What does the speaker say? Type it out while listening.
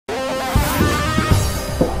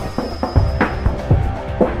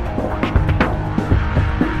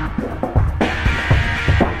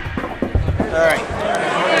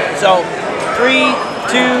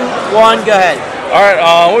1, go ahead. All right,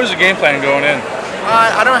 what was the game plan going in?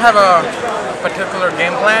 I don't have a particular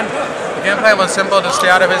game plan. The game plan was simple, to stay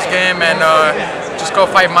out of his game and just go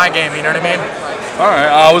fight my game, you know what I mean? All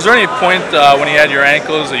right, was there any point when he had your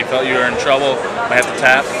ankles that you felt you were in trouble, might have to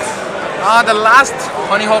tap? The last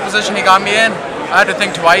honey hole position he got me in, I had to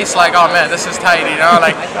think twice, like, oh man, this is tight, you know?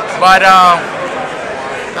 But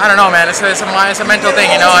I don't know, man, it's a mental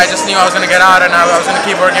thing, you know? I just knew I was going to get out and I was going to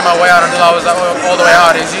keep working my way out until I was all the way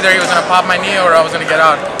out. It's either he was going to pop my knee or I was going to get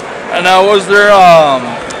out. And was there,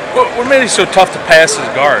 what made it so tough to pass his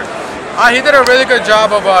guard? He did a really good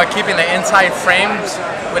job of keeping the inside frames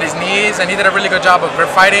with his knees, and he did a really good job of grip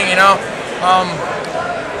fighting, you know.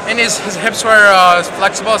 And his hips were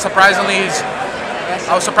flexible. Surprisingly,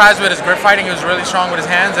 I was surprised with his grip fighting. He was really strong with his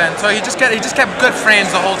hands, and so he just kept good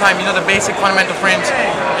frames the whole time. You know, the basic fundamental frames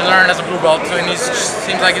you learn as a blue belt. So, and he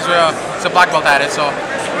seems like he's a black belt at it. So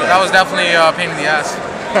that was definitely a pain in the ass.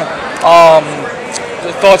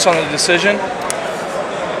 Thoughts on the decision?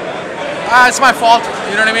 It's my fault.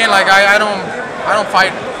 You know what I mean? Like I don't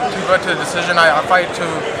fight to go to the decision. I fight to,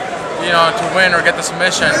 you know, to win or get the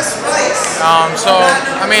submission. So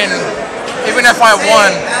I mean, even if I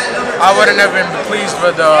won, I wouldn't have been pleased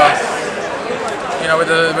with the, you know, with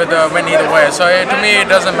the win either way. So to me, it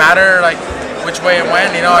doesn't matter like which way it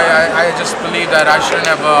went. You know, I just believe that I shouldn't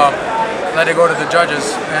have let it go to the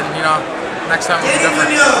judges, and you know, next time will be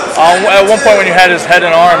different. At one point when you had his head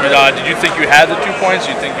and arm, did you think you had the 2 points?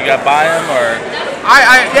 Do you think you got by him, or?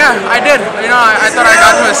 Yeah, I did. You know, I thought I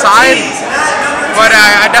got to his side, but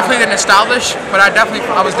I definitely didn't establish. But I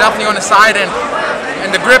was definitely on the side, and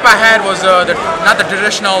the grip I had was not the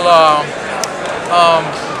traditional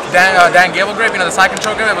Dan Gable grip. You know, the side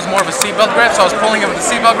control grip. It was more of a seatbelt grip, so I was pulling it with the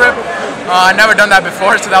seatbelt grip. I'd never done that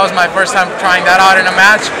before, so that was my first time trying that out in a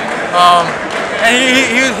match. And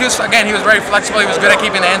he was very flexible. He was good at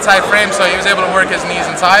keeping the inside frame, so he was able to work his knees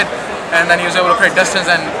inside, and then he was able to create distance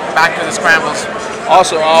and back to the scrambles.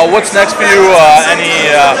 Awesome. What's next for you? Any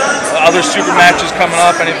other super matches coming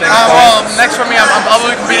up? Anything? Well, next for me, I'll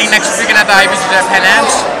be competing next weekend at the IBJJF Pan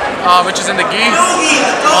Ams, which is in the gi.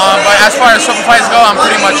 But as far as super fights go, I'm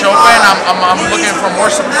pretty much open. I'm looking for more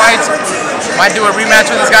super fights. Might do a rematch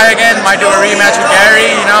with this guy again. Might do a rematch with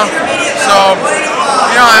Gary. You know, so.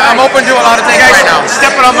 You know, I'm open to a lot of things right now.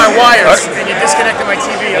 Stepping on my wires and you disconnected my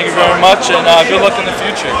TV. Thank you very much, and good luck in the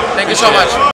future. Thank you so much.